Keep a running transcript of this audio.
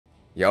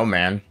Yo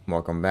man,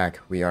 welcome back.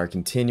 We are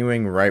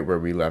continuing right where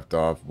we left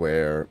off,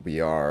 where we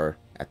are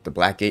at the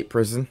Blackgate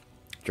prison.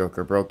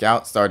 Joker broke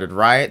out, started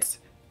riots.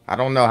 I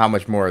don't know how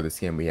much more of this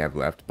game we have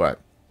left, but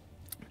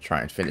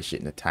try and finish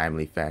it in a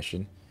timely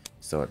fashion.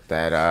 So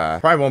that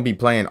probably won't be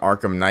playing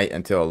Arkham Knight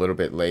until a little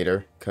bit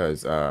later,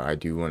 because I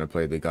do want to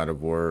play the God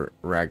of War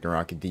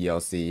Ragnarok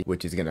DLC,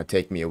 which is going to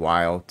take me a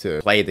while to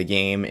play the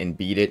game and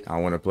beat it. I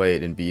want to play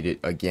it and beat it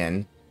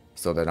again,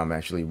 so that I'm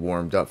actually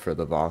warmed up for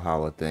the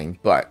Valhalla thing.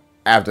 But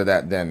after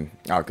that, then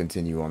I'll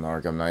continue on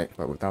Arkham Knight.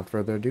 But without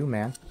further ado,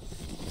 man,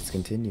 let's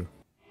continue.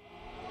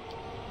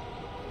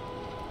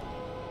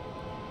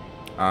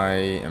 I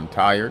am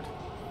tired.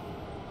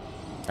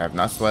 I have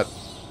not slept,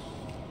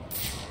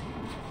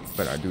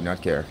 but I do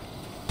not care.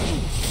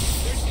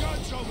 There's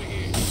guns over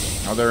here.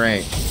 No, there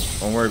ain't.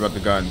 Don't worry about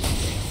the guns.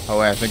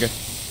 Oh, ass nigga.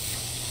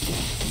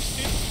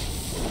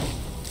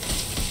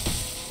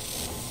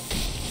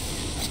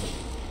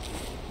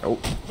 Oh.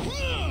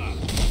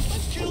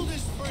 Let's kill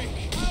this freak.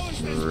 How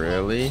is this?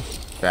 Really?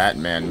 Fat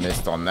man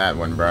missed on that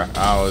one, bruh.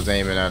 I was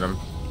aiming at him.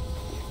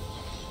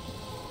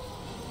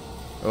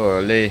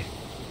 Holy.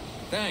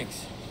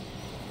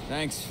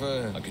 Thanks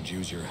for... I could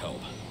use your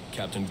help.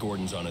 Captain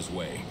Gordon's on his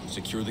way.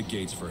 Secure the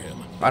gates for him.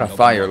 Why'd a Help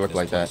fire him look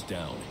like this that? place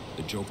down.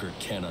 The Joker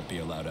cannot be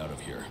allowed out of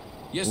here.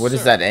 Yes, What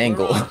is sir. that We're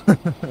angle?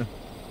 on.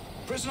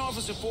 Prison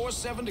Officer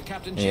 47 to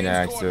Captain Ain't James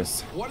Gordon.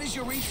 access. What is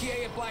your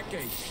ETA at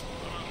Blackgate?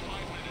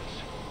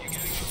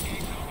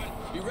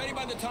 Be ready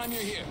by the time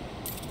you're here.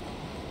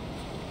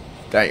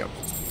 Damn.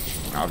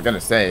 I was gonna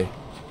say,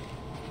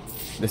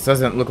 this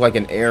doesn't look like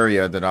an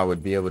area that I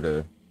would be able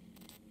to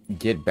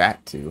get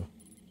back to.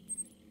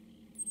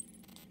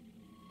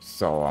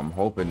 So I'm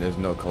hoping there's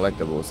no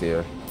collectibles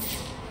here.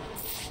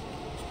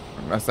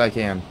 Unless I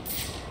can.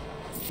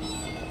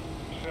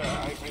 Sir,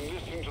 I've been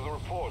listening to the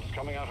reports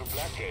coming out of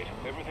Blackgate.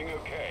 Everything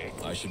okay?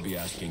 I should be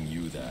asking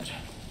you that.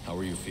 How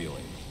are you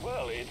feeling?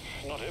 Well, it's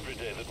not every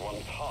day that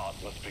one's heart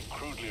must be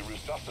crudely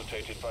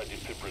resuscitated by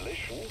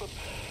defibrillation, but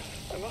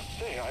I must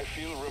say I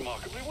feel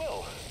remarkably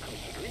well,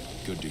 considering.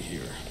 Good to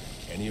hear.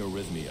 Any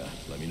arrhythmia,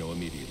 let me know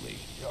immediately.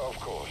 Of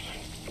course.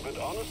 But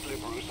honestly,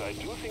 Bruce, I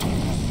do think you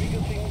have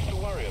bigger things to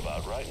worry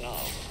about right now.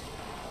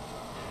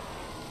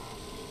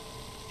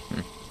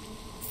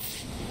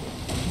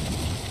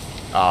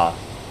 Ah.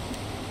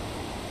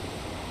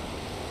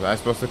 Was I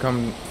supposed to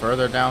come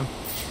further down?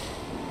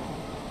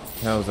 What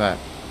the hell is that?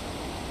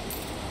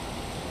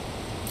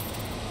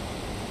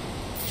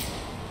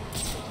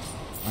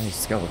 Why is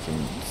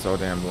skeleton so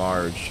damn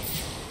large?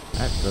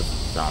 That doesn't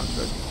sound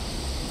good.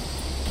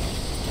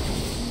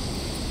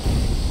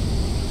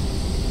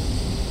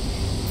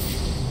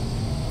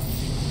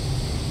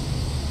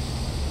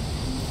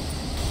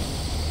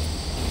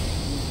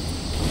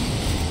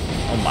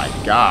 Oh my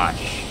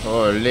gosh.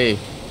 Holy.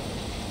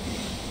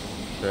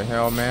 The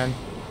hell, man?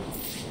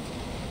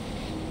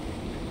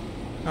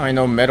 I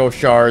know metal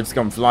shards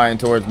come flying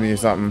towards me or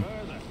something.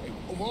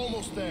 We're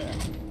almost there.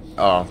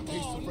 Oh.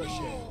 Taste the fresh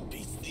air.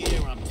 Taste the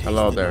air. I'm tasting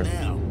Hello there. it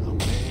now. Oh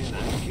man,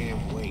 I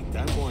can't wait.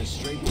 I'm going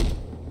straight.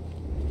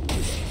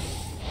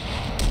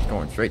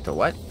 Going straight to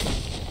what?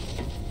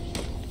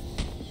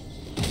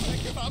 I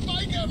give up.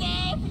 I give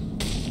up.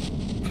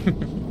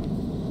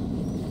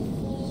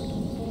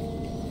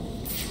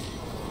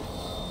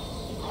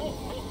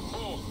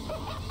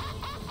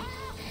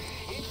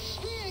 It's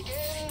me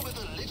again with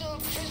a little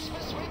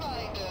Christmas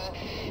reminder.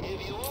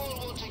 If you all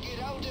want to get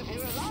out of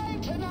here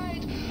alive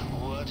tonight,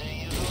 what are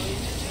you going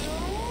to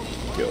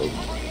do? Go.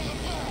 Bring it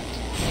back.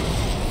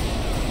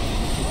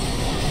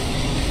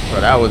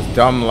 But that was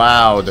dumb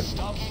loud.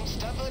 Stocking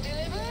stuffer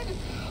delivered?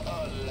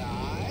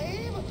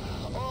 Alive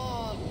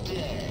or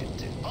dead?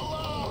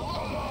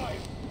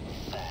 Alive!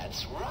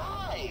 That's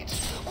right.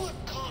 What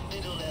cod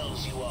little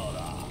elves you all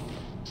are.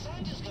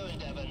 Santa's going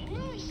to have a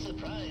nice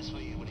surprise for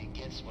you when he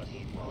gets what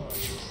he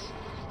wants.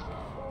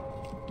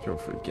 Your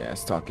freak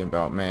ass talking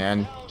about,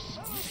 man. Now,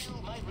 some of you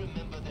might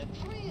remember that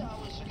 3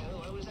 hours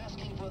ago I was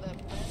asking for that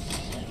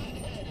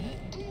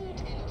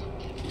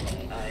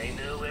I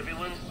know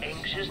everyone's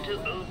anxious to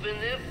open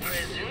their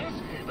presents,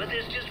 but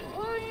there's just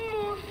one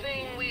more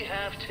thing we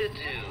have to do.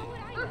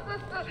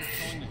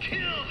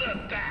 Kill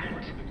the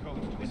bat!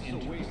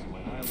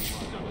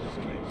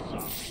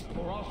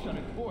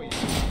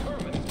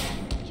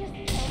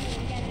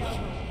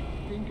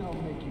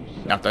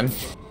 Nothing.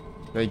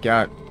 They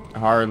got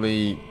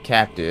Harley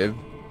captive.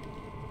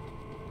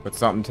 But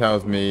something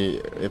tells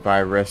me if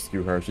I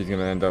rescue her, she's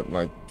gonna end up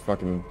like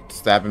fucking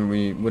stabbing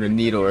me with a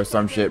needle or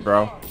some shit,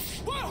 bro.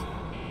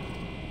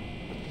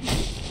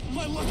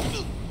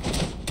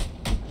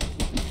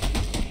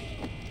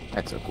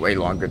 That took way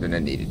longer than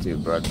it needed to,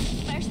 bud.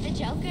 First the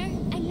Joker,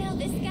 and now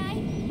this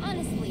guy?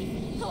 Honestly,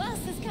 who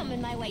else is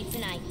coming my way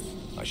tonight?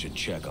 I should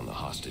check on the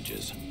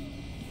hostages.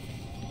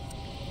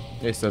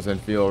 This doesn't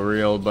feel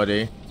real,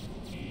 buddy.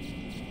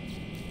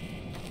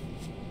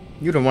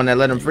 You the one that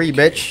let him free,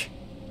 bitch.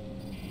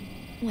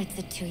 What's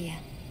it to you?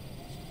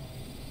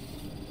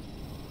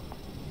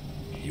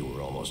 You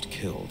were almost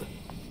killed.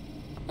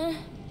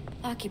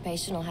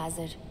 Occupational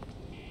hazard.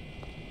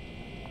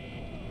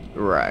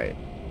 Right.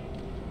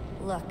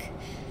 Look,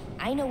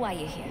 I know why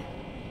you're here.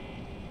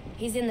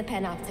 He's in the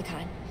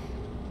Panopticon,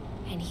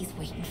 and he's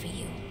waiting for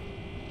you.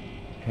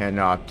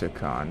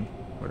 Panopticon.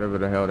 Whatever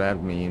the hell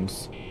that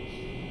means.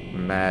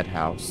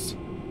 Madhouse.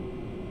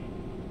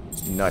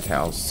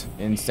 Nuthouse.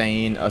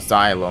 Insane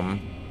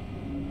asylum.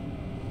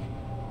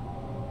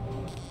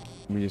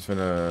 We just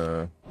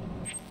gonna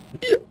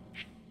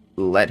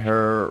let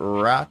her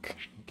rock.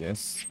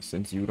 Guess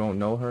since you don't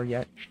know her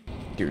yet.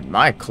 Dude,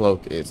 my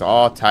cloak is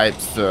all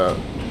types of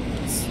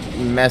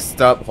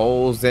messed up,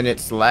 holes in it,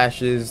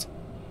 slashes.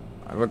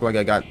 I look like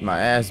I got my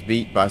ass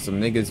beat by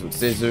some niggas with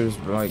scissors.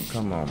 But like,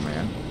 come on,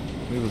 man.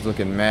 We was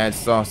looking mad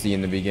saucy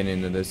in the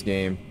beginning of this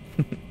game.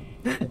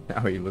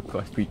 Now we look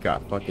like we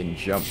got fucking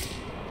jumped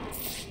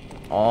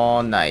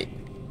all night.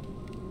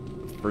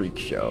 Freak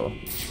show.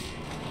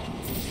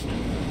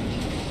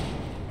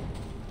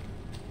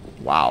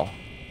 Wow.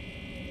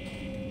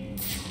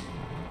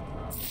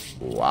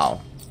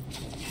 Wow.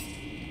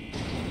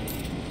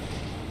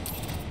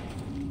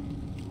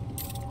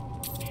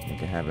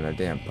 Think of having a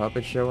damn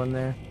puppet show in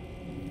there?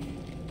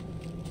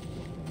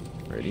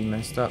 Pretty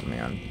messed up,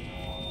 man.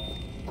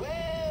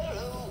 Where,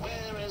 oh,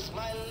 where is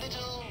my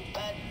little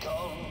bat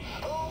gone?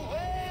 Oh,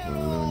 where,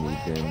 Looney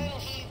where bin. can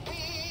he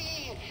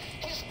be?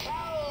 His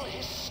cowl,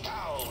 his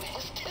scowl,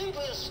 his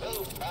temper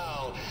so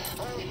foul. I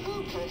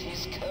hope that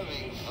he's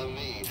coming for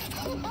me.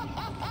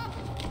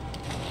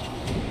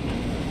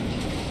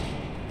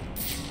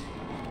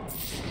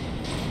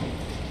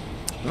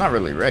 I'm not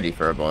really ready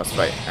for a boss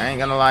fight. I ain't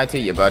gonna lie to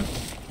you, bud.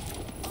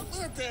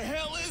 What the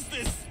hell is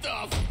this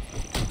stuff?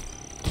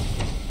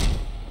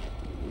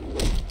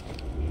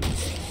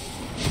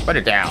 Put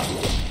it down.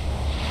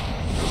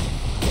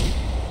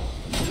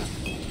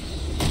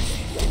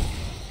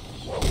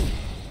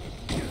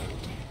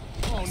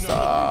 Oh no.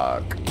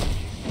 Suck.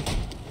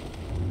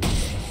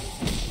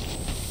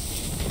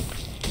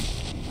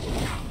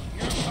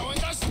 You're throwing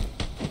us?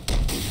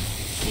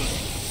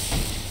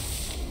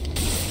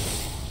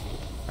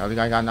 How the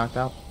guy got knocked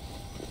out?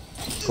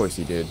 Of course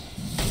he did.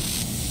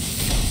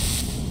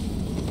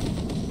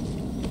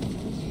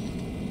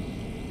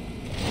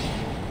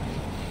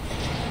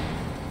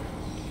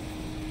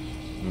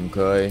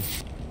 Okay.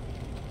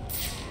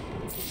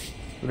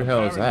 Who the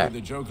hell is that? Apparently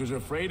the Joker's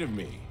afraid of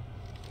me.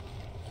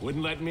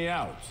 Wouldn't let me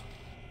out.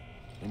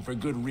 And for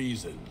good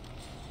reason.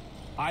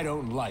 I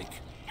don't like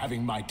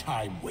having my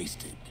time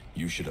wasted.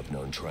 You should have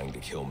known trying to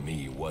kill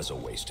me was a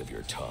waste of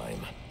your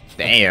time.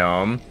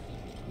 Damn.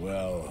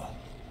 Well,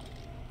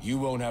 you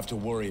won't have to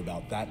worry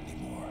about that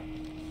anymore.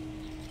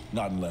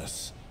 Not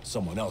unless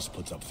someone else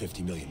puts up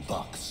 50 million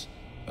bucks.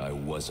 I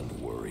wasn't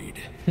worried.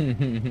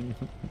 I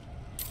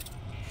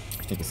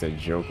think he said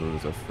Joker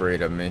was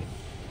afraid of me.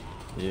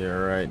 Yeah,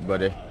 right,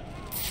 buddy.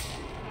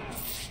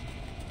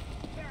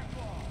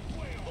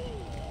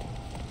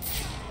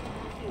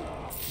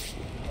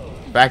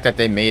 The fact that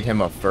they made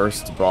him a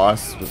first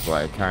boss was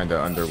like kind of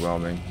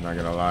underwhelming, not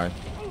gonna lie.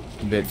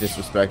 A bit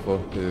disrespectful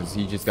because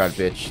he just got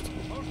bitched.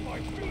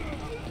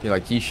 I feel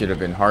like he should have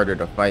been harder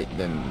to fight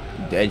than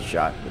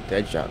Deadshot, but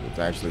Deadshot was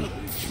actually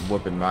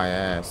whooping my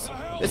ass.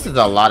 This is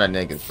a lot of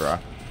niggas, bro.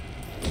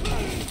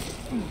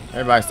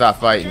 Everybody stop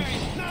fighting.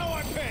 Now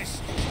I'm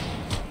pissed.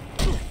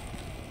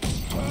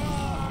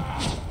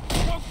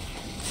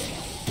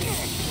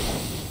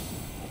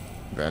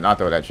 Better not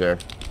throw that chair.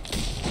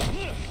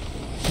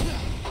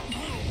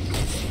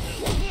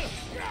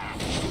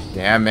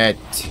 Damn it.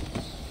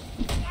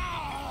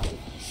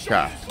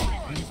 God,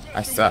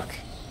 I suck.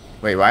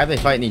 Wait, why are they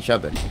fighting each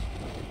other?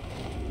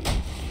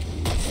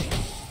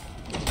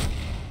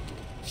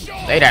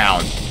 Lay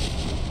down.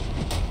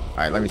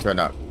 Alright, let me turn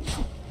up.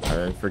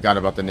 I forgot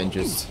about the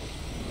ninjas.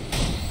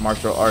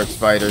 Martial arts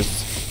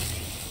fighters.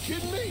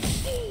 Kidding me?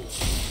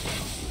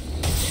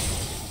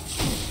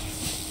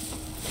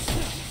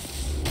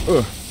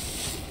 Ugh.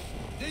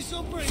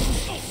 This'll bring.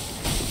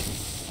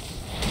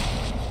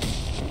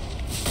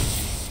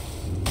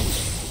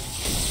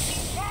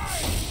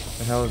 What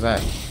the hell is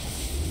that?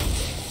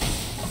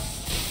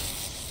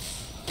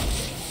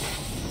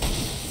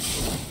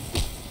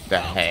 The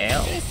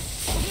hell?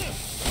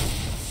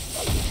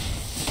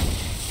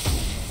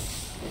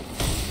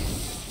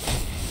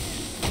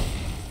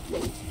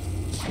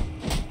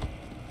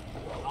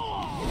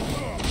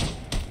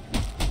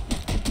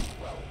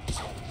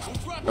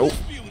 Nope.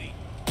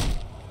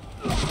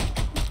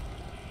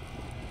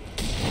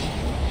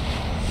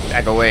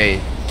 Back away. I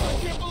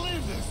can't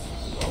believe this.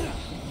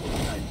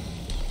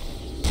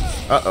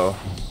 Uh-oh.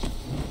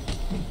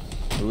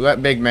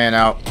 Let big man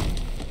out.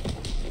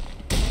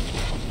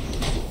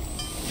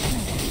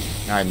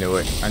 I knew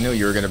it. I knew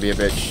you were gonna be a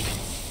bitch.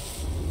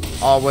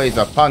 Always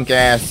a punk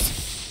ass.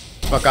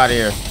 Fuck out of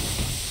here.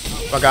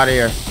 Fuck out of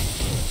here.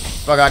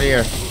 Fuck out of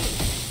here.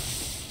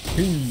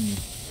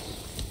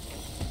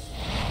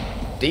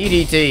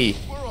 DDT.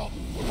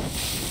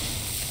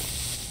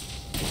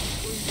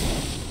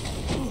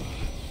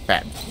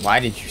 Pat, why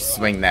did you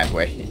swing that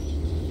way?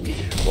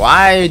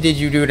 Why did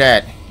you do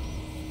that?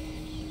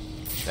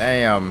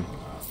 Damn.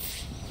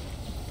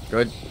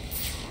 Good.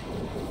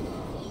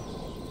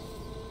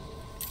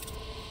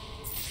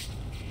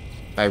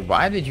 Like,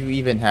 why did you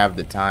even have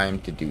the time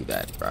to do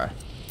that, bruh?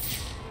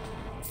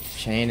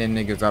 Chaining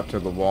niggas up to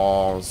the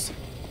walls.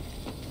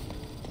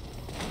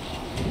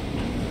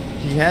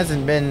 He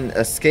hasn't been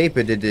escaped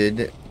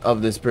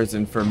of this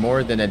prison for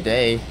more than a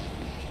day.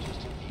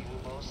 Just a few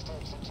more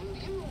steps until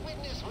you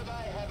witness what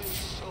I have in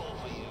store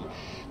for you.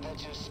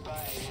 That your spine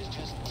is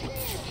just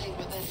tingling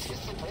with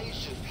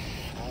anticipation.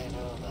 I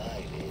know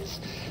mine is.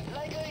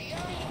 Like a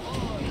young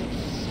boy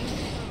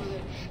obsessed with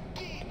a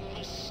big,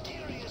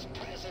 mysterious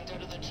present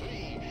under the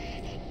tree.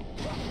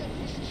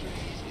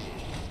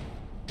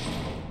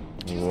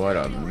 And what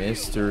a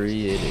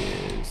mystery it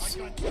is.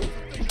 What a mystery it is.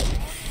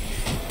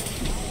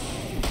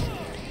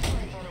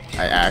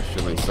 I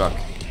actually suck.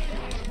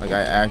 Like,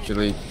 I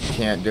actually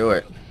can't do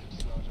it.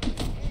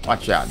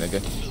 Watch out,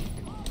 nigga.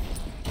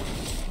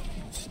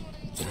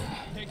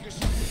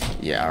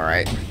 Yeah,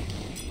 alright.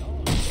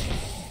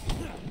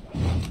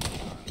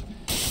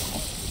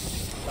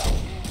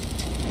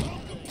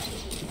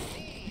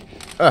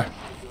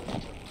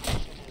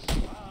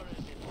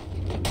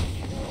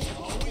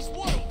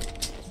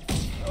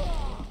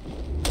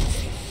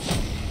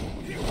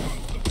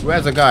 Who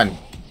has a gun?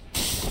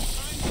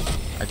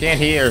 I can't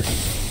hear.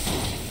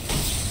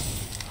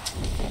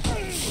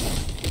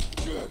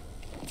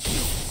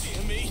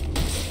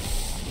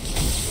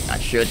 I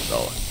should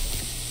go.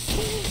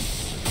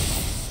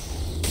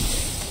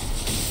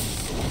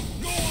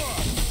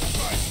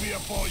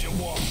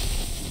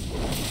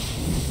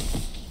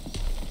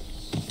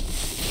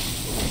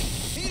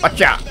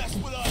 Watch out!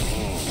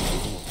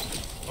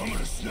 I'm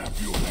gonna snap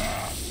you in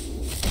half.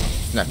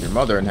 Snap your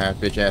mother in half,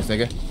 bitch ass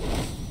nigga.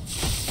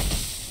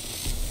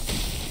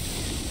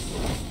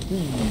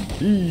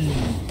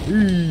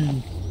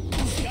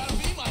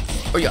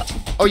 Oh yeah!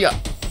 Oh yeah!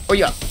 Oh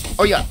yeah!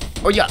 Oh yeah!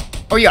 Oh yeah!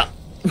 Oh yeah!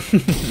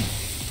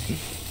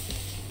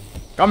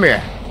 Come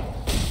here.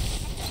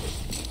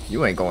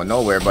 You ain't going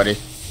nowhere, buddy.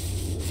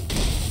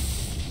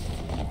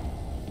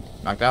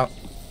 Knocked out.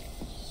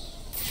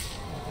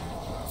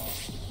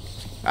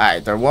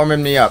 Alright, they're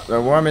warming me up.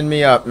 They're warming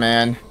me up,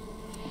 man.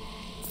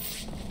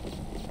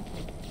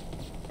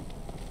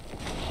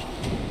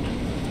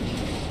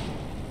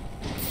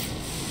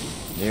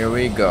 Here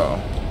we go.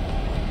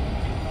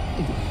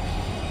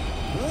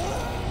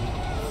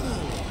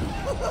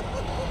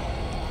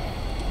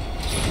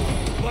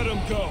 Let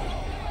him go.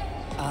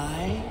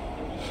 I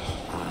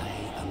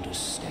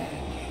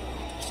understand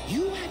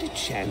you. You had a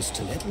chance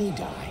to let me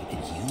die, and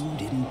you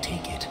didn't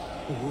take it.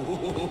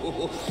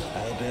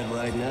 I bet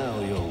right now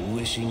you're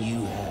wishing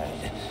you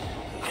had.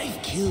 I've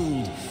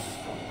killed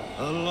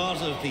a lot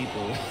of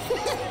people.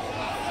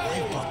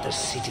 I brought the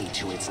city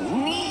to its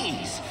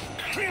knees,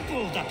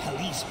 crippled the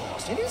police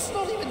force, and it's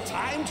not even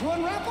time to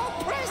unwrap our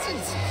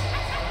presents.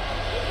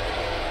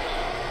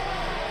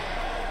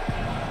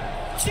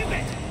 Ship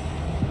it!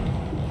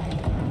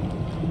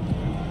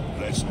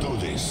 Let's do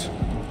this.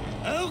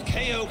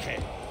 Okay.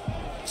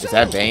 Is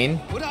that Bane?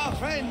 What our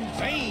friend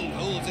Bane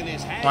holds in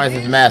his hand Why is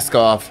his mask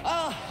off?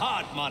 a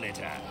heart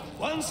monitor.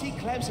 Once he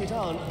clamps it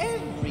on,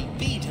 every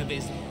beat of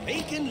his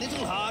bacon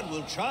little heart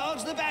will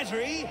charge the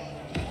battery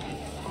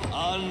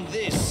on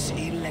this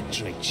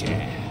electric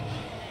chair.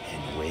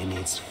 And when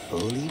it's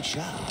fully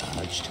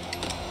charged...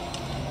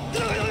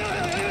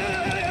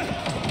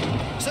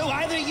 So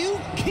either you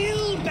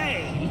kill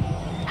Bane...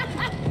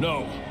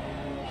 No,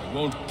 I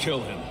won't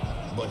kill him.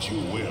 But you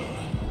will.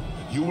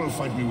 You will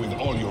fight me with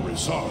all your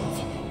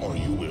resolve, or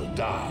you will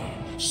die.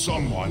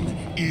 Someone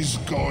is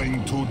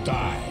going to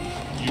die.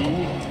 You,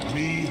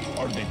 me,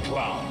 or the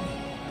clown.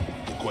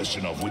 The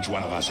question of which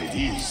one of us it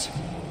is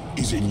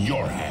in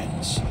your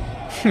hands.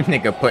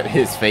 Nigga put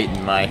his fate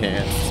in my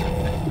hands.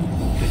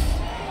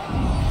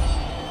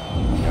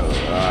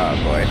 Oh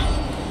boy.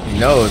 He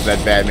knows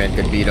that Batman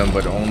could beat him,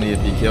 but only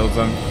if he kills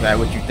him. Is that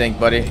what you think,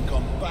 buddy? A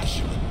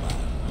compassionate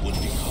man would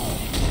be calm,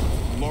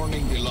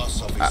 mourning the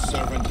loss of his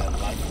servant and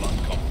lifelong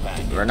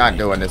companion. We're not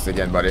doing this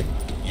again, buddy.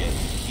 Yet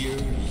here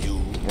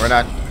you We're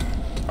not.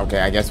 Okay,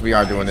 I guess we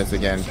are doing this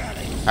again.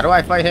 How do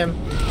I fight him?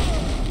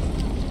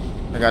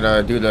 I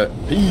gotta do the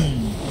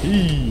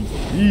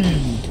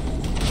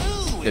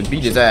then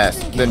beat his ass,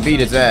 then beat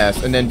his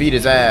ass, and then beat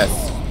his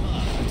ass.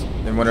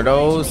 Then one of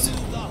those.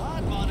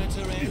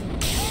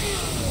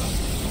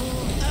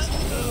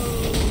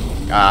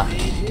 Ah.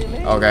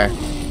 Okay.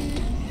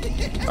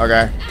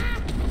 Okay.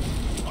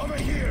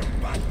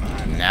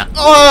 Nah.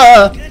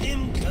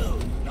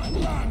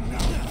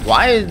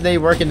 Why are they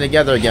working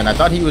together again? I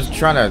thought he was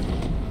trying to.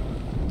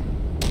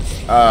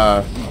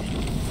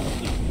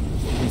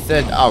 He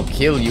said, "I'll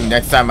kill you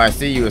next time I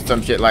see you," or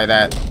some shit like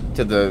that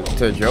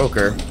to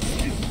Joker.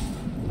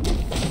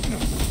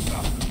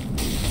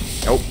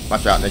 Nope,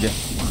 watch out, nigga.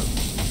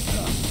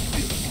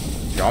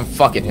 Yo, I'm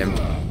fucking him.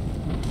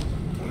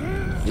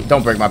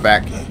 Don't break my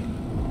back.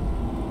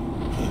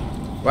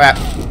 What?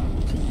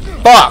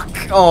 Fuck!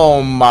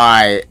 Oh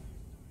my.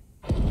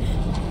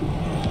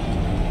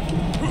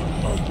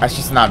 That's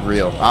just not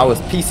real. I was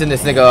piecing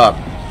this nigga up.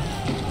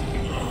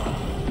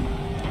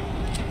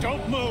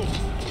 Don't move.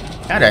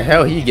 How the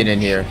hell he get in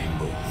here?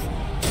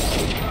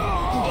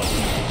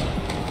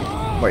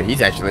 Wait,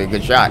 he's actually a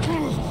good shot.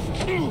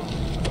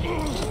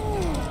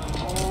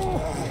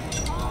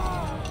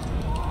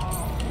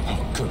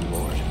 Oh, good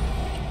lord.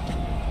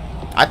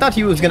 I thought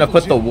he was gonna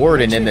put the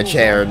warden in the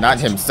chair, not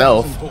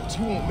himself.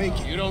 You won't make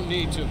it. You don't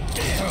need to.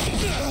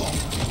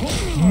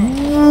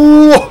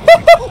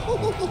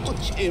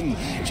 Jim.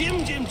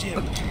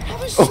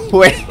 Have a seat.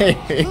 Wait.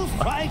 We'll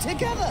fry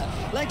together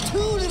like two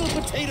little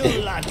potato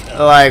latkes.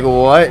 Like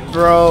what,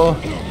 bro?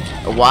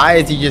 Why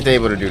is he just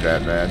able to do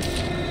that, man?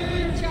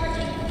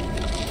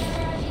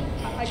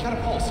 I got a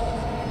pulse.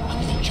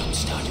 I'm gonna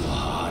jumpstart your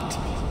heart.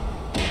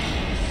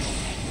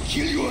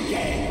 Kill you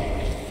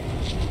again.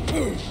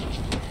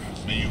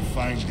 May you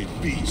find the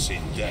peace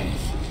in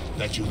death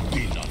that you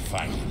did not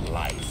find in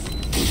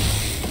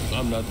life.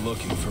 I'm not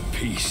looking for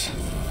peace.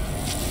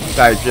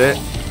 Type shit.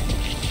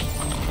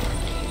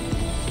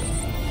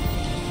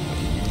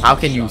 How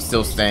can you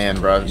still stand,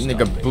 bro? This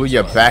nigga blew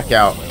your back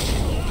out.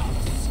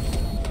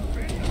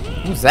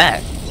 Who's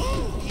that?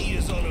 He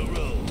is on a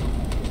roll.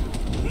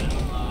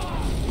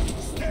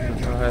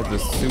 Who has the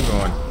suit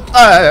on?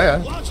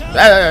 Watch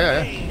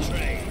out,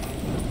 train.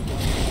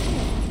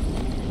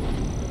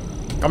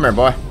 Come here,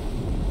 boy.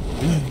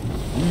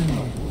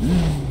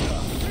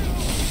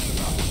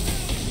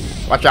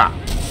 Watch out.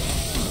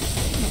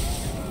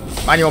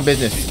 Mind your own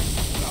business.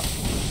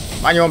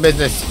 Mind your own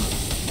business.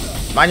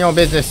 Mind your own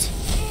business.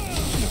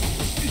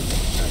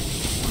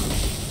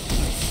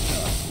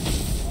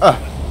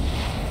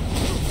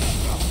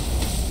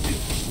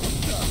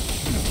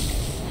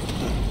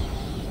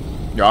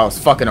 Yo, I was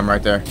fucking him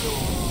right there.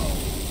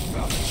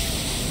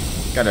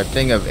 Got a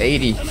thing of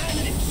 80.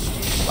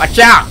 Watch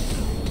out!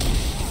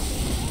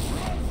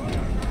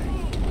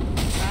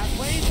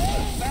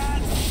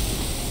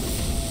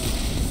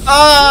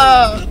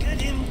 Ah!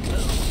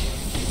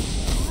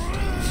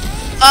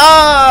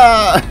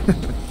 Ah!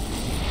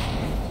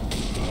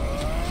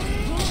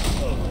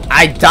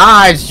 I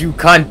dodged, you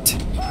cunt.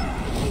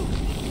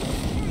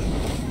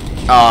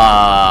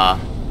 Ah.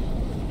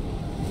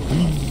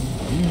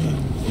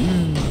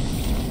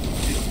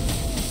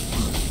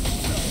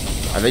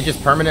 Are they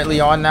just permanently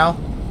on now?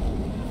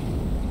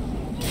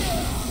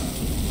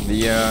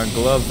 The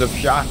gloves of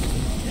shock?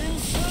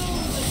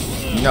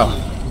 No.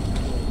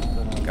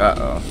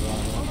 Uh-oh.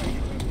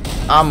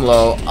 I'm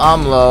low.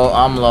 I'm low.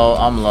 I'm low.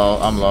 I'm low.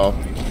 I'm low.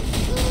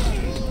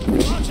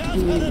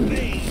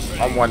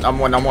 I'm one. I'm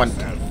one. I'm one.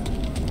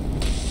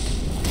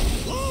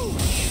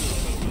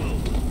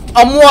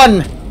 I'm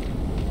one!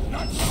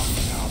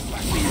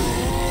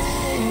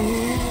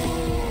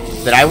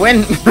 Did I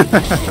win?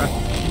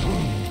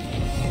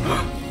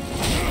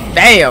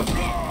 Damn!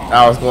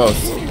 That was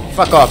close.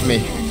 Fuck off me.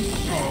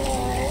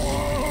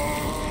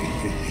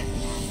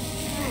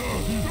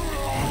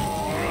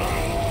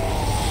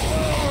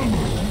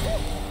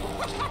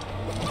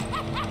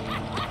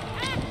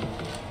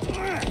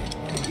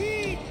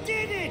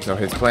 So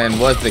his plan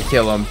was to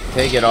kill him,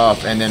 take it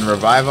off, and then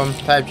revive him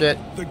type shit?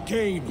 The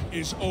game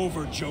is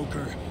over,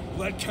 Joker.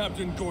 Let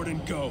Captain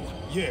Gordon go.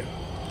 Yeah.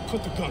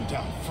 Put the gun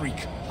down,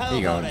 freak.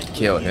 He gonna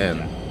kill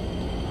him.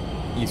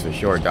 He's for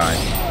sure dying.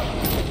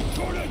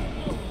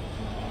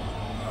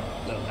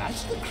 Well,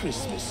 that's the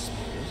Christmas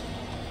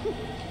spirit.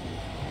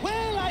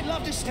 Well, I'd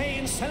love to stay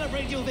and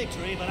celebrate your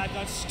victory, but I've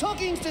got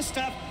stockings to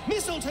stuff,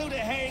 mistletoe to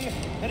hang,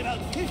 and about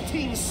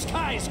 15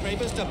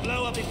 skyscrapers to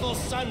blow up before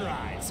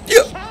sunrise.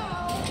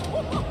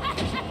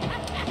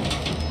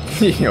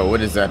 Yo,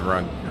 what is that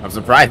run? I'm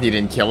surprised he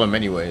didn't kill him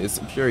anyways.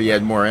 I'm sure he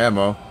had more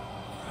ammo.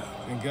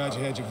 Thank God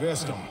you had your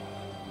vest on.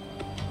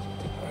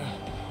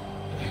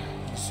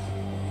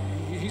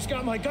 He's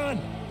got my gun.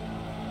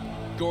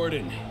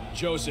 Gordon,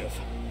 Joseph,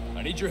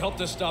 I need your help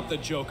to stop the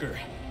Joker.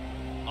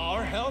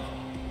 Our help?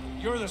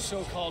 You're the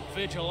so-called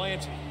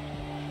vigilante.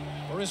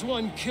 Or is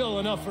one kill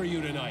enough for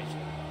you tonight?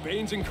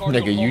 Baines and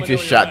Cardinal Nigga, you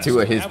just pulmonary shot arrest. 2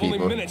 of his Have only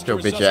people. minutes Your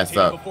to bitch ass resuscitate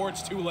up. before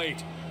it's too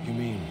late. You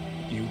mean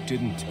you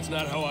didn't? That's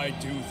not how I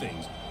do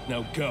things.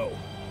 Now go.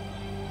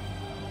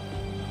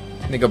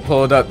 Nigga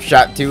pulled up,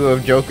 shot 2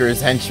 of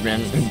Joker's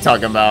henchmen,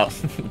 talking about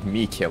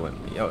me killing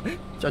me. Yo,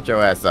 shut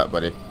your ass up,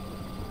 buddy.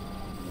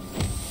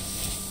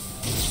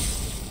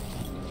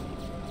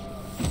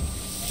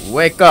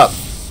 Wake up.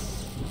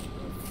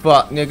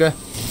 Fuck, nigga.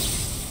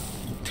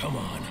 Come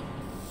on.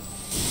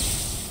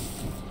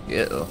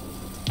 Ew.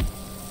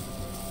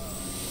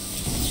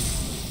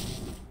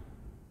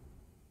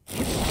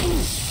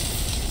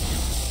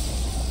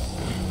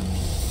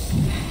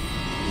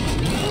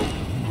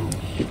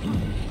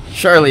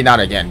 Surely not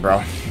again,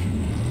 bro.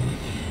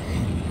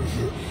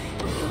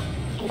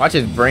 Watch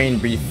his brain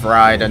be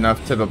fried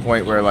enough to the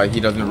point where, like, he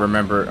doesn't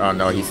remember. Oh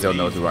no, he still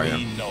knows who I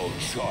am. No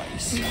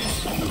choice,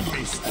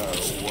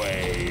 Mr.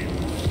 Wayne.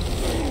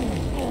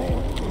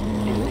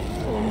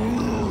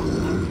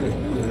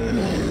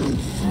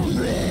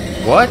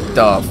 What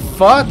the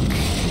fuck?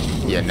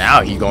 Yeah,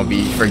 now he gonna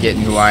be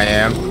forgetting who I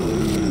am.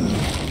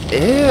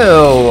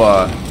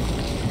 Ew.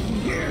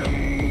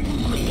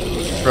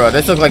 Bro,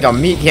 this looks like a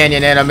Meat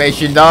Canyon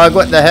animation, dog.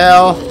 What the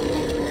hell?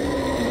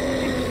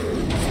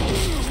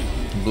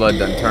 Blood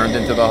done turned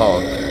into the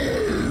Hulk.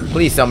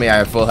 Please tell me I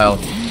have full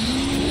health.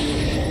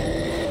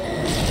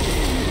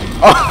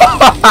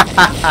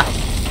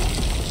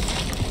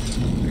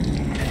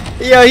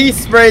 Yo, he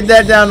sprayed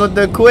that down with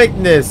the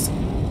quickness.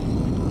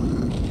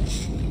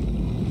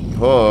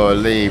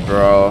 Holy,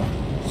 bro.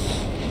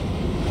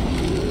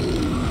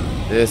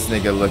 This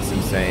nigga looks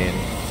insane.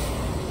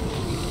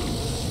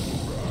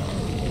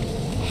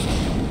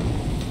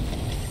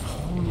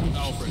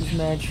 Alfred, He's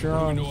mad what do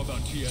strong. we know about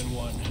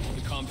TN1,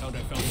 the compound I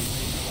found in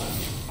Payne's lab?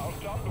 I'll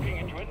start looking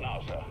into it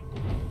now, sir.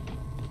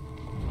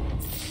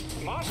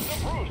 Master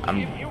Bruce,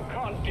 if you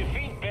can't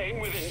defeat Bane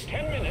within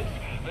 10 minutes,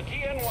 the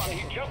TN1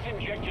 he just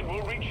injected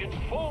will reach its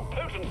full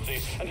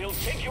potency, and he'll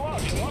take you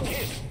out in one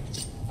hit.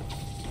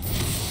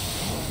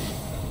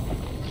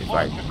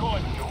 Right.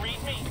 Good. You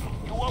read me?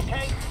 You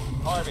okay?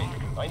 Harvey,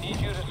 I need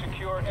you to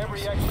secure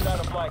every exit out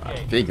of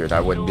Blackgate. Figured I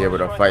wouldn't be able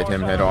to fight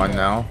him head on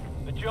now.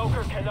 The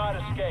Joker cannot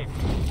escape.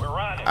 We're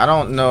on it. I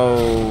don't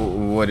know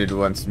what it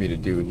wants me to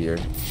do here.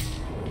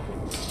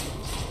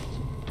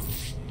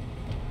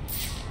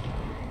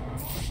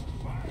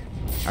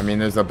 I mean,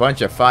 there's a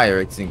bunch of fire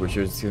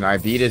extinguishers. Can I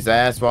beat his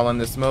ass while in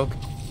the smoke?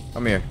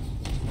 Come here.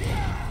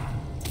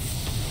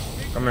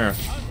 Come here.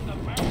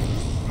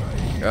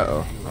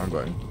 Uh-oh. Wrong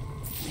button.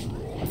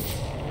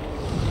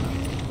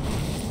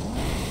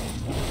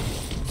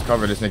 Let's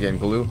cover this nigga in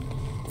glue.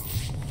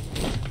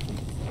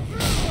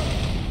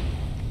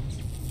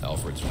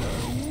 Alfred's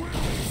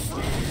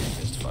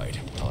fist fight.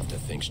 I'll have to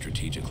think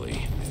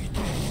strategically.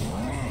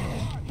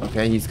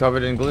 Okay, he's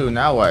covered in glue.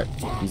 Now what?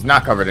 He's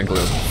not covered in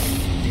glue.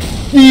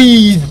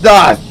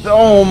 Jesus!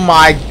 Oh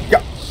my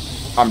god!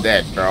 I'm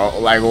dead, bro.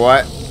 Like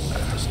what?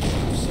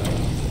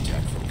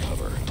 Attack from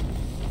cover.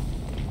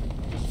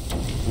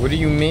 What do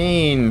you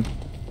mean?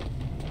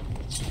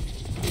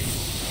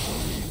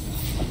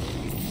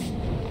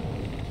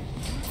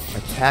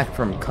 Attack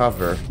from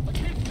cover. I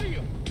can't see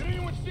him. Can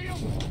anyone see him?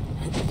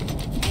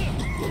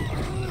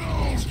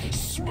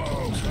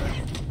 Smoke.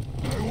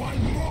 I want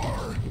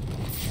more.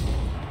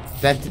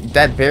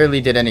 That barely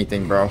did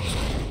anything, bro. Is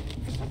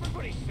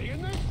everybody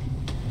seeing this?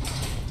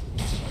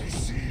 I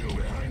see you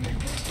behind the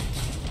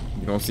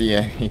You don't see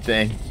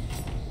anything.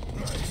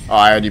 Oh,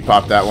 I already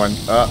popped that one.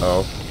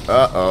 Uh-oh.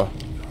 Uh-oh.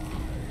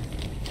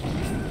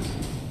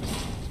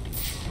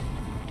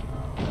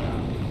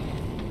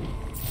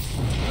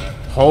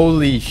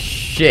 Holy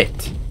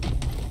shit.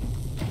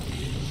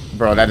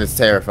 Bro, that is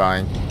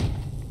terrifying.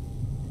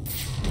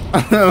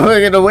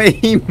 Look at the way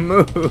he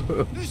moves.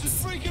 This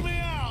is freaking me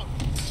out.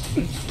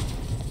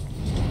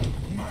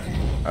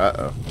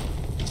 Uh-oh.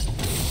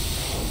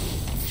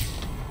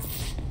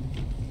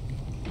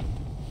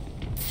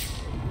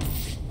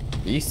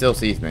 He still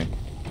sees me.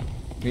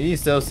 He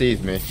still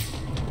sees me.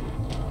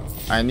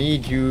 I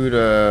need you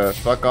to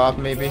fuck off,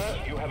 maybe?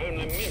 Sir, you have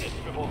only minutes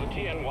before the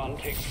TN1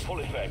 takes full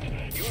effect.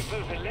 Use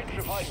those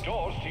electrified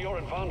doors to your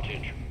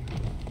advantage.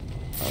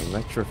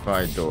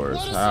 Electrified doors.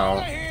 Let us out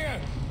of How?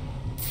 here.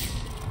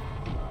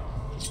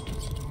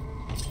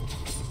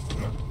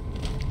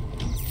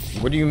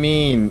 What do you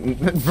mean?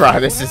 Bro,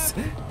 this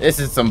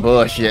is some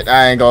bullshit.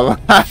 I ain't gonna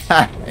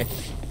lie.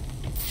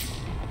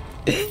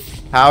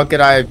 How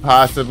could I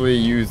possibly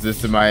use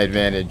this to my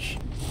advantage?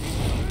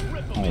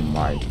 Oh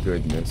my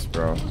goodness,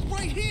 bro.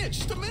 Right here,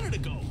 just a minute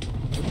ago.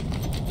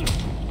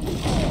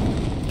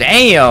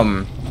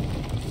 Damn!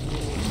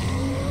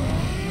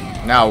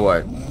 Now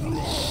what?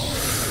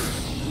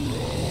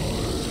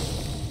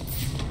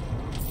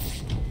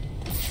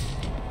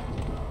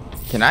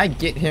 Can I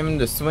get him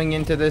to swing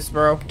into this,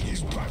 bro?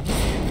 He's back to the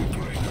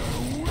greater.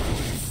 We'll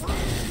be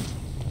free.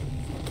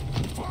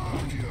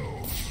 Found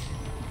you.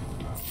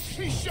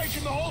 He's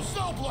shaking the whole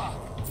cell block.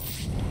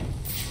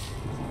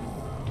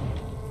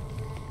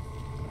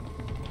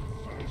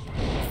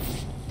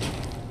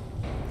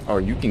 Oh,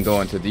 you can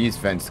go into these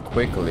vents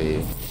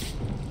quickly.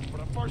 For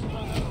the first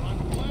time ever, I'm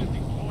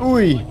blasting.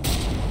 Ooh.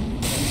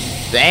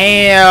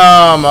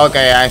 Damn!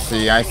 Okay, I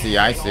see, I see,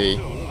 I see.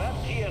 Soon, that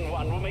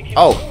TN1 will make you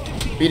Oh,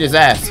 beat his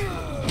ass.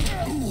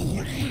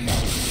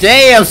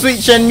 Damn,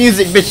 sweet chin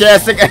music, bitch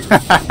ass nigga.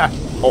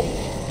 Oh.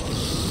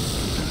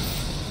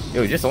 It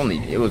was only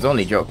joke. It was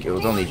only joke. It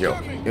was only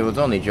joke. It was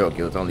only joke.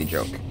 It was only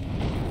joke.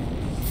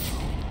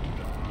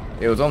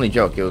 It was only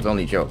joke. It was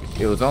only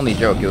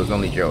joke. It was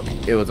only joke.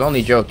 It was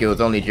only joke. It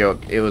was only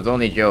joke. It was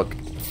only joke.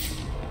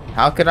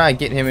 How could I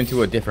get him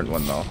into a different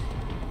one though?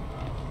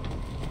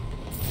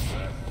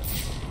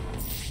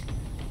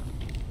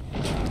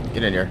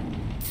 Get in here.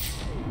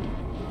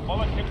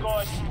 Bullets are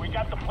good. We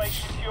got the place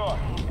secure.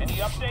 Any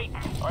update?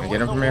 Can I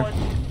get him from here?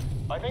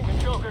 I think the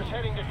Joker's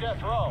heading to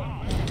death row.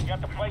 We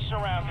got the place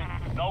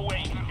surrounded. No way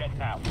he's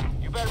getting out.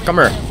 You better be Come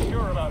here. damn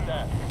sure about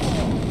that.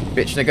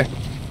 Bitch nigga.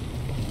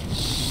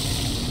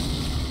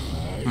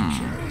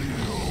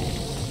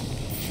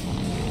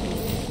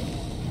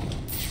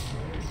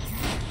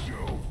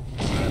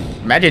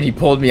 Imagine he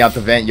pulled me out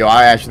the vent. Yo,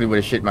 I actually would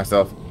have shit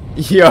myself.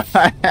 Yo,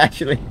 I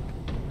actually.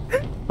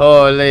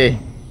 Holy.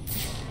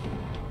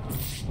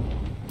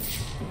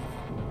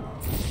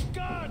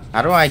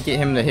 How do I get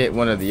him to hit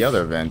one of the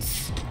other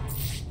vents?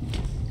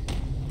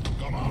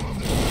 Come out of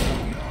there.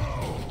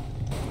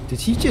 Did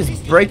he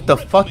just break the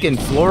fucking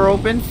floor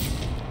open?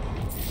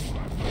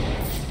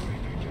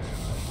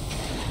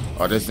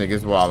 Oh, this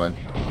nigga's wildin'.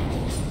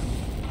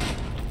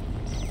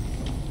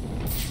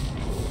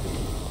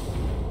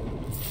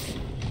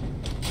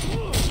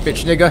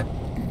 Bitch nigga.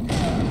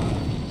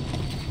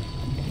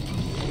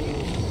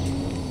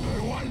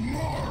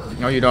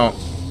 No, you don't.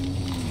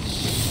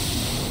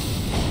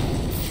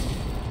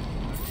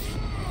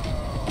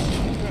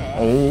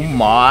 Oh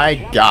my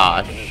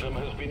gosh.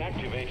 Has been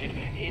activated.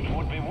 It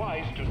would be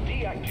wise to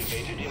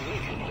deactivate it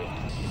immediately.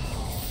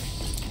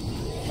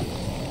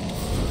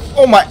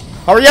 Oh my!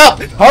 Hurry up!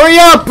 Hurry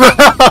up,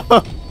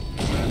 bro!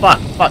 Fuck!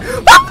 Fuck!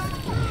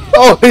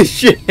 Holy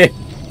shit!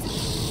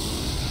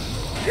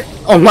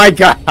 Oh my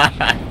god!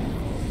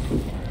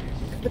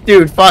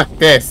 Dude, fuck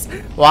this.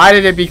 Why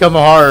did it become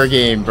a horror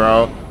game,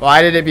 bro?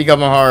 Why did it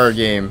become a horror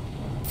game?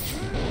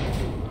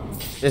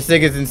 This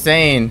thing is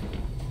insane.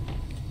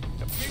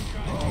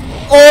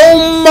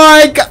 Oh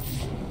my god!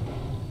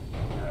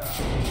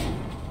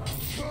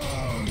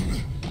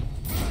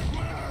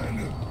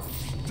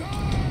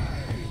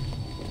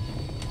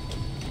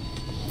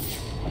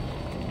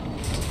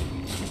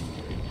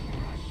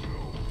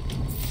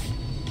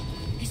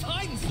 He's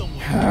hiding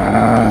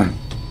somewhere.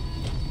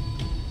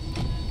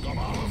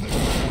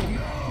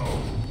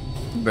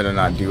 Better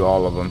not do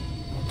all of them.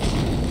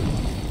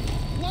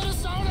 Let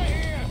us out of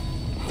here.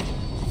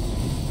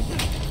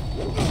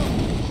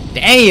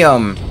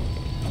 Damn!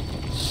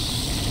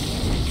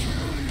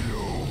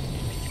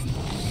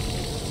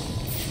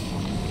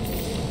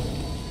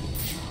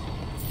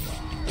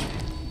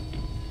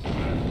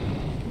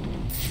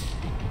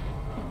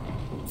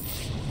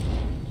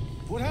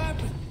 What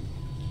happened?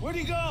 Where'd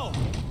he go?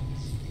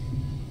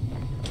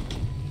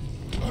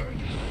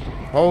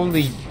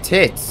 Holy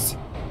tits!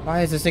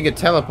 Why is this nigga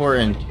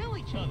teleporting?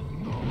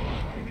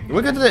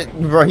 Look at the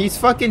bro, he's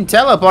fucking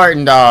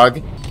teleporting,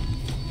 dog.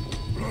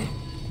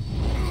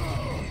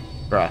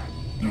 Bruh,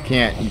 you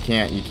can't.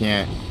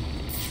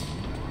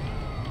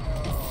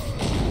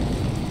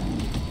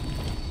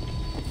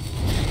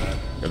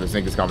 Yo, this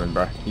nigga's coming,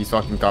 bruh. He's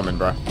fucking coming,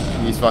 bruh.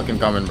 He's fucking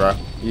coming, bruh.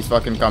 He's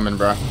fucking coming,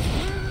 bruh.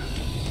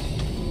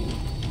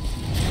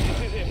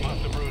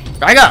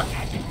 Back up!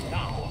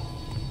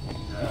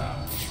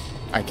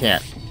 I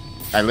can't.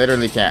 I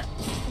literally can't.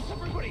 Is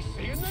everybody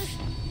seeing this?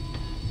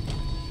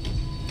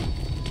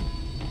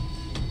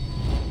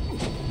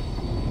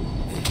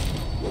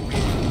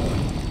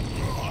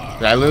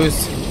 Did I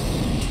lose?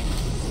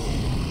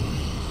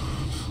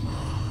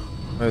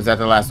 Or was that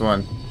the last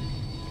one?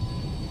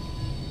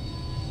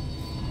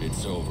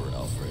 It's over,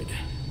 Alfred.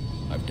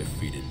 I've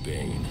defeated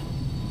Bane.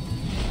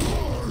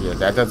 Yeah,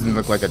 that doesn't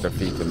look like a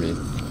defeat to me.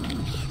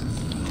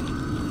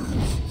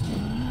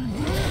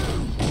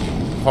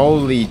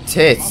 Holy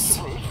tits.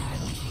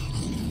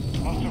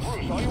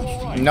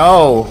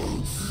 No.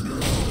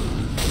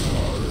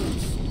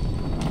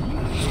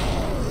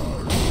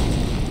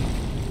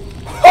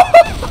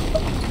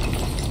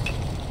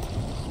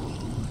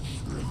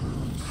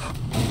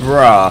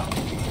 Bruh.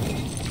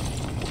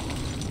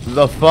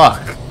 The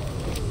fuck?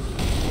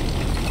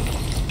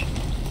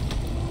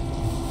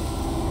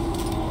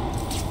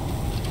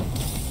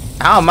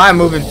 How am I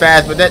moving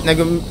fast, but that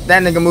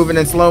nigga moving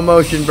in slow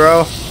motion,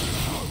 bro?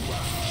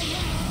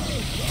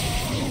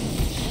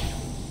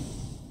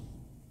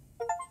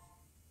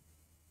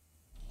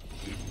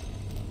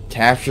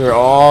 Capture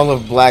all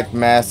of Black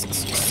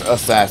Mask's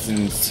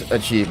assassins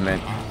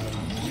achievement.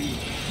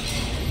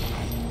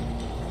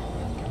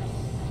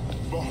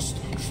 Must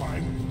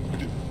find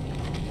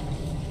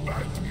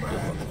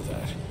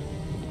Batman.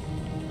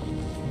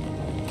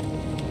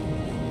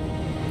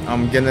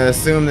 I'm gonna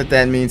assume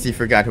that means he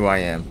forgot who I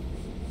am.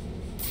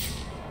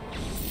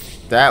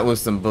 That was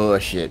some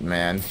bullshit,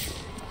 man.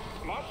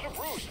 Master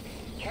Bruce,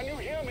 can you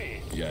hear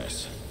me?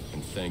 Yes,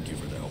 and thank you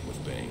for the help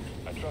with Bane.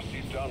 I trust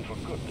he's down for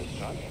good this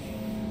time.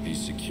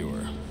 He's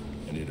secure,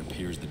 and it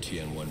appears the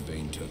TN1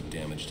 Bane took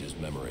damaged his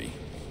memory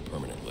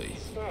permanently.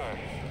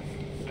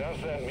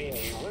 Does that mean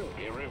he won't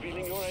be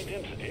revealing your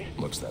identity?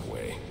 Looks that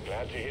way.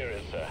 Glad to hear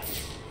it, sir.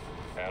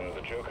 And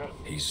the Joker?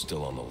 He's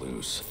still on the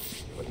loose,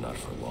 but not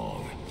for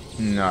long.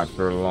 Not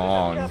for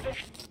long.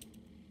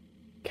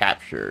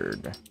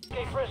 Captured.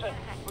 Gate prison.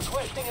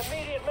 Requesting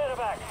immediate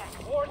medevac.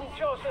 Warden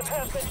Joseph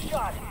has been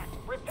shot.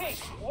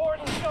 Repeat,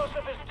 Warden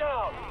Joseph is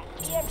down.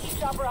 EMT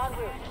chopper en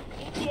route.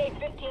 ETA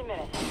 15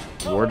 minutes.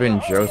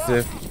 Warden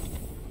Joseph?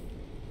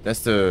 That's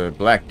the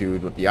black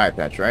dude with the eye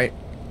patch, right?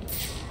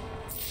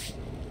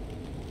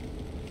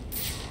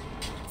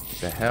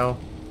 The hell?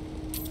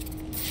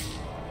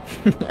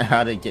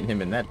 How did get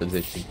him in that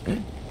position?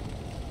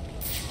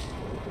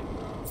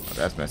 Oh,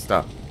 that's messed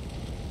up.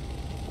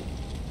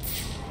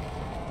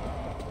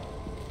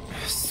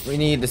 We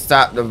need to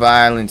stop the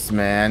violence,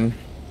 man.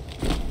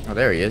 Oh,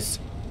 there he is.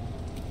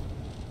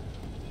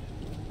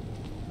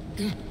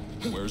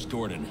 Where's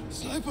Gordon?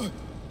 Sniper!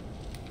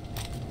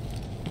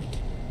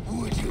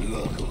 Would you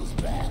look who's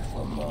back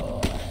for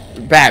more?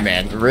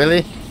 Batman,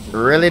 really?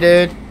 Really,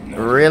 dude?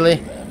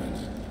 Really?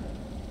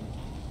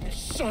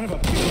 Son of a...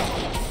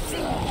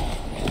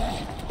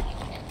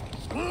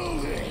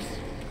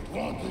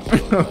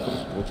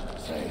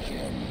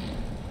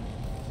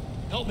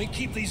 Help me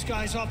keep these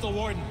guys off the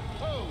warden.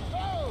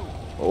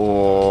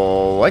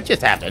 Oh, what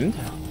just happened?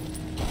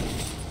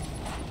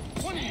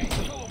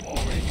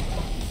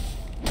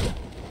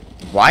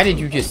 Why did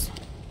you just...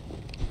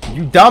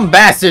 You dumb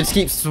bastards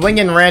keep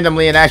swinging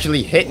randomly and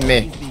actually hitting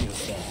me.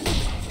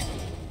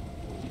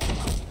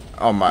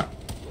 Oh my...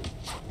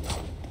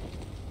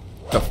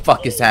 The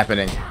fuck is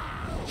happening?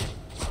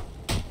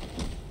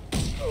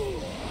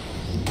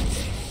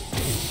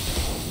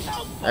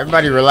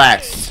 Everybody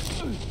relax.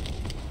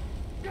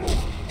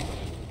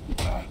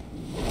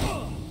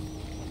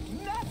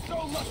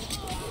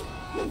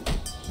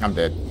 I'm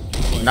dead.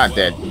 Not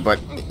dead, but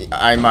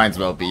I might as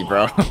well be,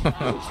 bro.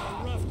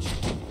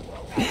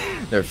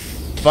 They're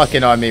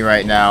fucking on me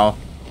right now.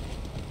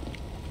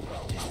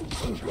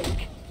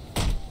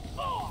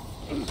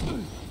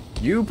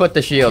 You put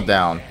the shield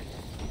down.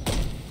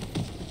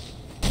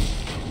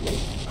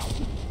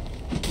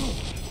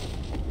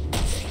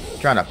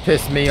 Trying to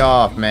piss me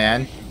off,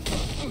 man.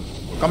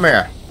 Come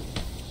here.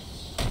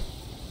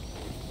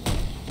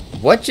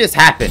 What just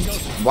happened?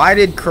 Why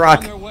did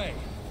Croc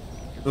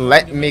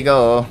let me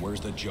go? Where's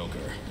the Joker?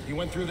 He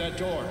went through that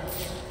door,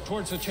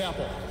 towards the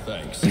chapel.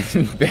 Thanks.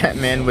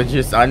 Batman was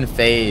just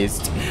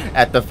unfazed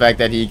at the fact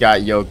that he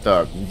got yoked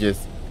up.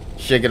 Just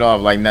shake it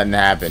off like nothing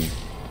happened.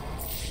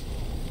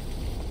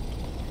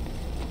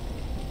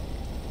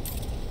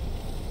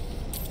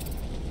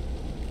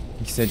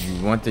 He said,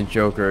 "You want the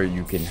Joker,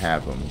 you can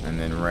have him," and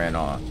then ran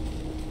off.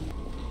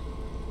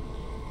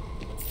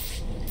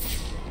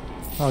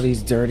 All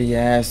these dirty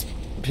ass,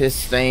 piss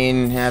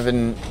stain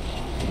having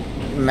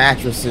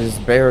mattresses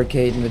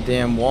barricading the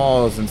damn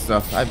walls and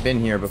stuff. I've been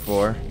here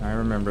before. I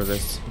remember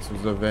this. This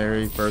was the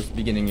very first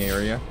beginning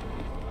area.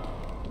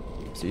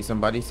 See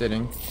somebody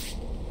sitting.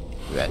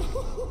 That.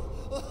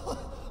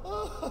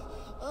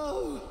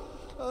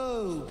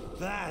 Oh,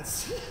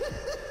 that's...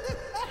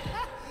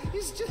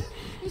 it's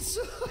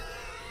so...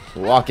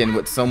 Walking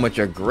with so much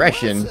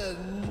aggression. What a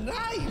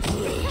night.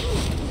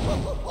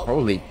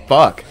 Holy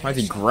fuck. Why is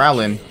he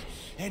growling?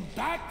 And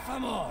back for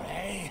more,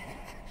 eh?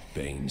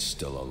 Bane's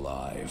still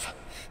alive.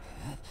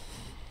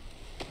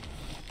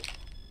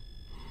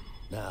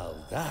 Now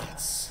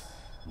that's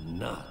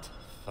not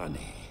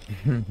funny.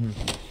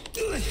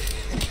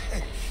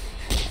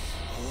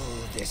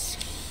 Oh, this...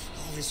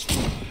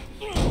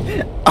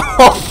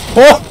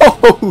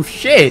 Oh,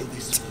 shit!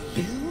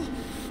 You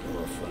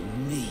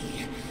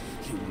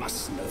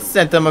must know.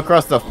 Sent them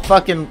across the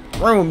fucking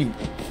room, you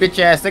bitch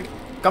ass nigga.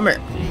 Come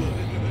here.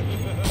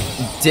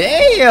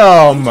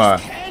 Damn!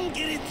 Can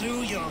get it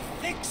through your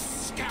thick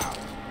skull.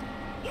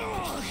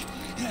 Oh,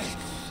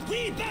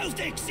 we both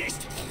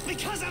exist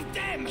because of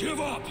them. Give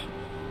up!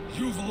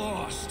 You've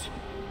lost.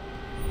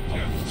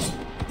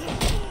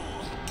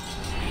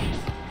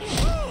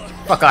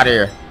 Fuck out of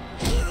here.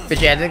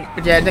 Bitch ass nigga,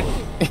 bitch ass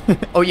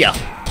nigga. Oh yeah.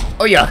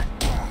 Oh yeah.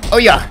 Oh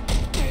yeah.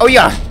 Oh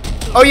yeah.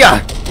 Oh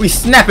yeah. We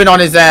snapping on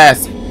his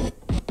ass.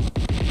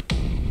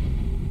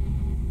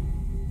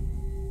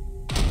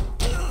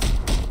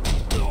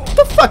 What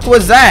the fuck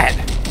was that?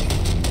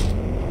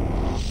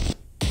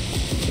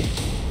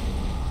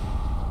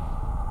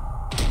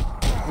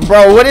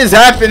 Bro, what is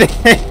happening?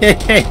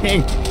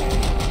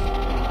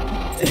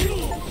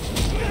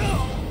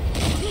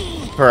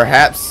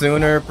 Perhaps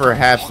sooner,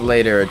 perhaps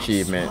later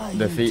achievement.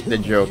 Defeat the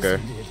Joker.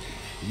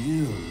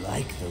 You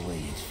like the way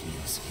it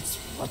feels. It's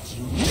what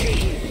you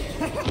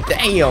need.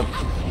 Damn.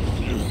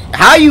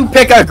 How you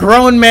pick a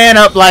grown man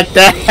up like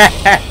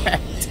that?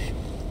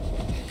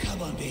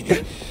 Come on,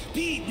 baby.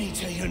 Beat me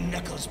till your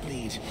knuckles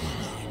bleed.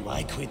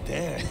 Why quit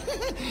there?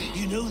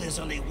 You know there's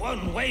only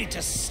one way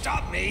to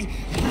stop me.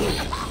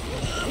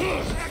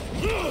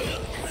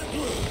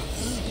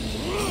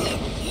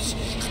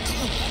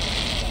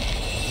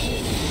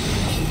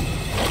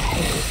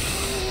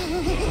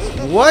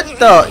 What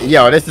the?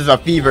 Yo, this is a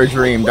fever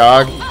dream,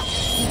 dog.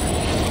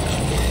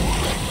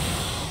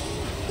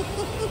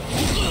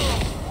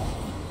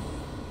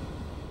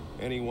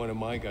 Any one of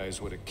my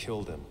guys would have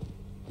killed him.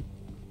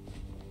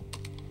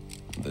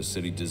 The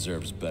city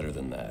deserves better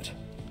than that.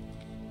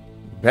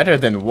 Better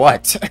than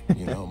what?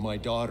 You know, my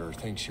daughter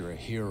thinks you're a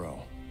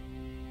hero.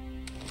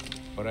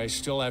 But I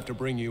still have to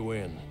bring you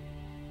in.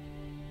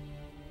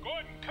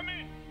 Gordon, come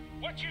in.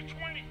 What's your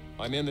 20?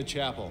 I'm in the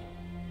chapel.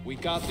 We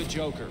got the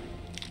Joker.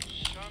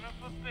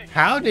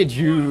 How did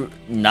you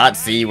not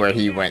see where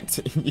he went?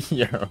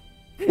 Yo,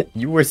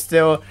 you were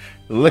still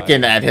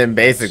looking at him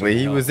basically.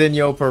 He was in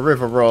your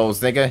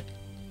peripherals, nigga.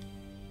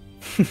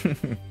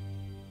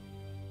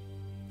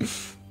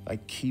 I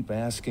keep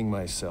asking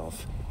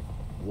myself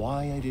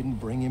why I didn't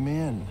bring him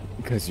in.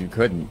 Because you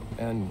couldn't.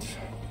 And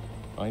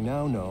I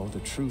now know the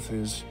truth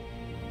is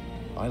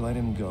I let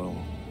him go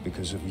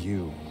because of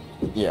you.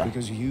 Yeah.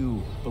 Because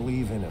you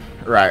believe in him.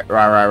 Right.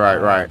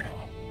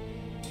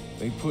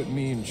 They put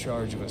me in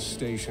charge of a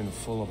station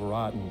full of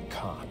rotten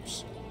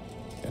cops.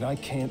 And I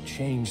can't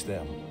change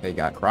them. They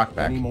got Croc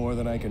back. Any more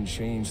than I can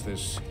change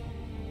this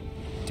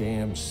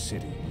damn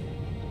city.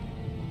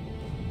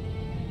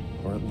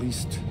 Or at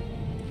least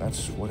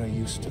That's what I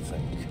used to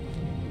think.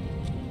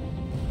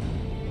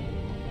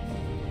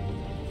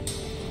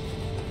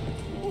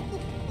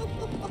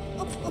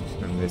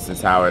 And this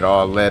is how it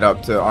all led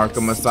up to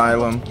Arkham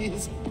Asylum.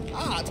 Is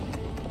hot.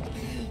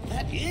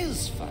 That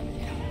is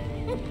funny.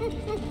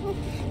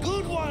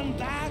 Good one,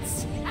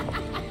 Bats.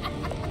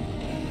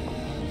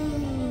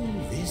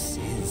 Oh, this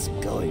is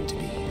going to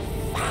be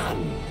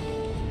fun.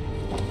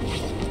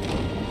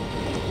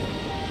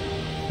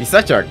 He's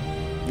such a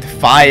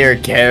fire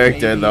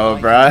character, though,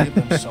 bruh.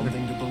 Give them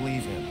something to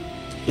believe in.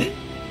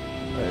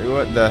 Like,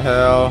 what the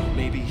hell?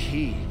 Maybe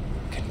he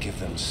can give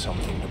them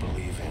something to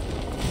believe in.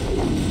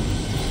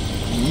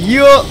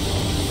 Yo!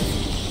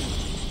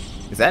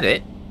 Is that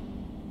it?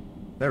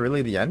 Is that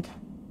really the end?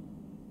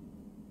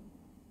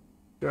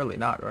 Surely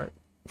not, right?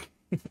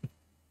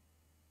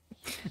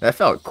 That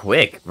felt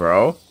quick,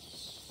 bro.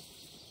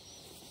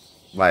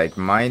 Like,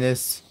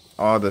 minus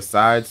all the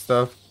side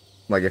stuff.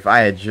 Like, if I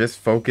had just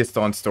focused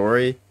on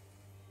story,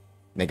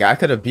 nigga, I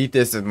could have beat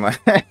this in,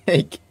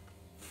 like,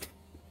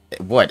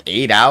 what,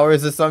 8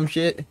 hours or some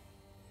shit?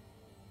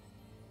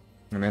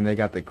 And then they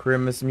got the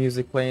Christmas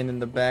music playing in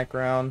the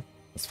background.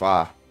 That's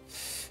fire.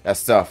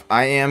 That's tough.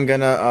 I am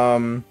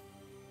gonna,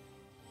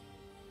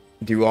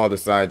 do all the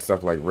side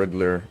stuff like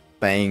Riddler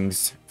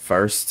things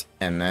first,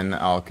 and then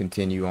I'll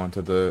continue on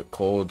to the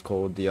cold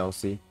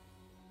DLC.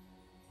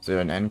 Is there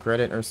an end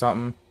credit or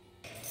something?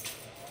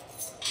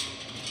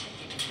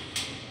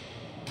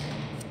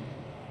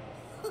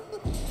 I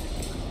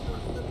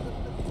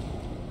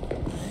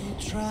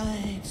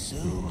tried so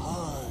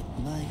hard,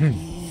 my dear.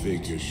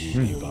 Figured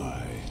you'd be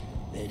by.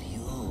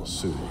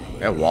 Sooner or later.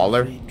 That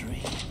Waller?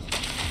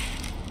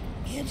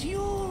 Yet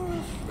you're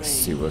afraid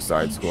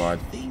Suicide Squad.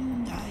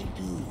 everything I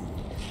do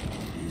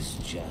is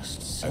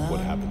just And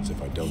what happens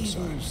if I don't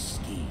sign?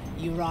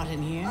 You rot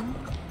in here,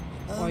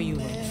 or you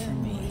work for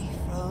me?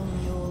 From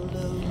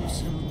your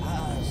lonesome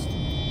past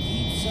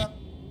keeps up.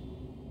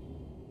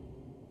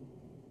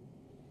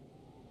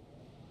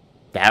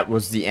 That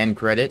was the end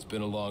credit? It's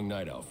been a long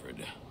night,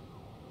 Alfred.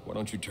 Why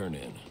don't you turn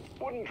in?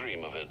 Wouldn't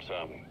dream of it,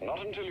 sir.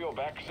 Not until you're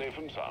back safe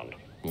and sound.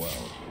 Well,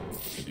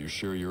 if you're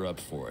sure you're up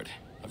for it,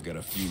 I've got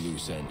a few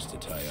loose ends to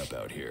tie up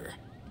out here,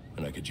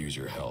 and I could use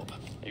your help.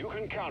 You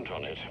can count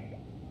on it.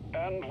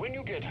 And when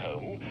you get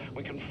home,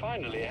 we can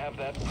finally have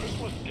that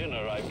Christmas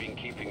dinner I've been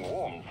keeping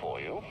warm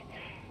for you.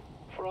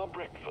 For our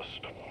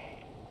breakfast.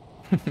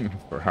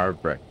 For our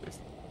breakfast.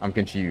 I'm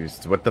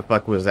confused. What the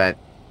fuck was that?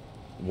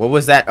 What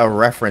was that a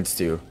reference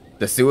to?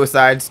 The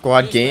Suicide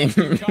Squad game?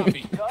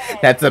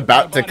 That's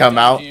about to come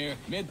out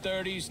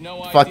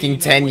fucking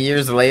 10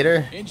 years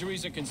later?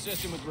 Injuries are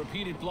consistent with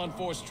repeated blunt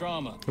force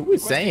trauma. Who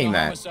is saying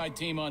that? Homicide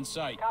team on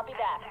site. Copy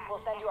that. We'll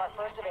send you our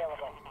first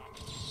available.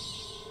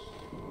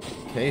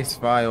 Case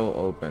file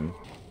open.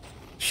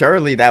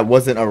 Surely that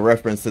wasn't a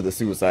reference to the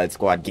Suicide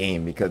Squad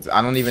game, because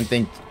I don't even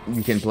think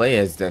you can play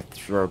as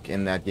Deathstroke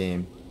in that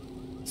game.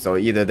 So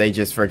either they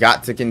just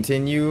forgot to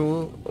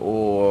continue,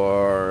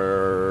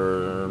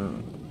 or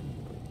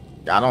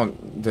I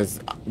don't. Does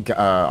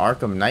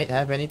Arkham Knight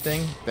have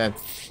anything that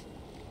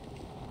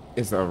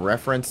is a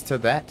reference to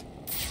that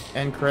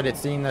end credit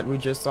scene that we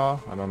just saw?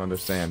 I don't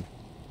understand.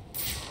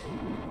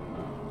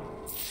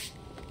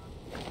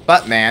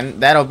 But man,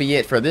 that'll be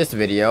it for this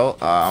video.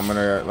 I'm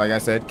gonna, like I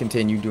said,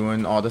 continue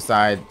doing all the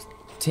side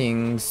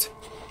things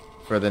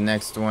for the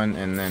next one,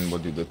 and then we'll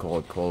do the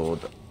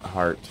Cold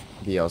Heart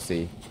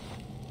DLC.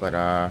 But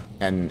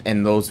and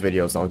in those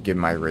videos I'll give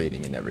my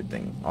rating and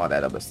everything, all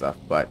that other stuff.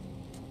 But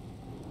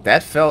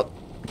that felt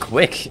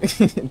quick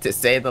to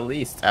say the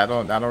least. I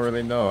don't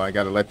really know. I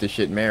gotta let this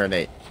shit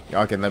marinate.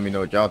 Y'all can let me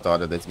know what y'all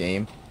thought of this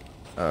game,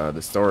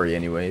 the story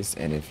anyways,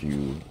 and if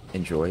you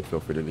enjoyed, feel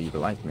free to leave a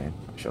like, man.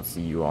 I shall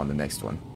see you on the next one.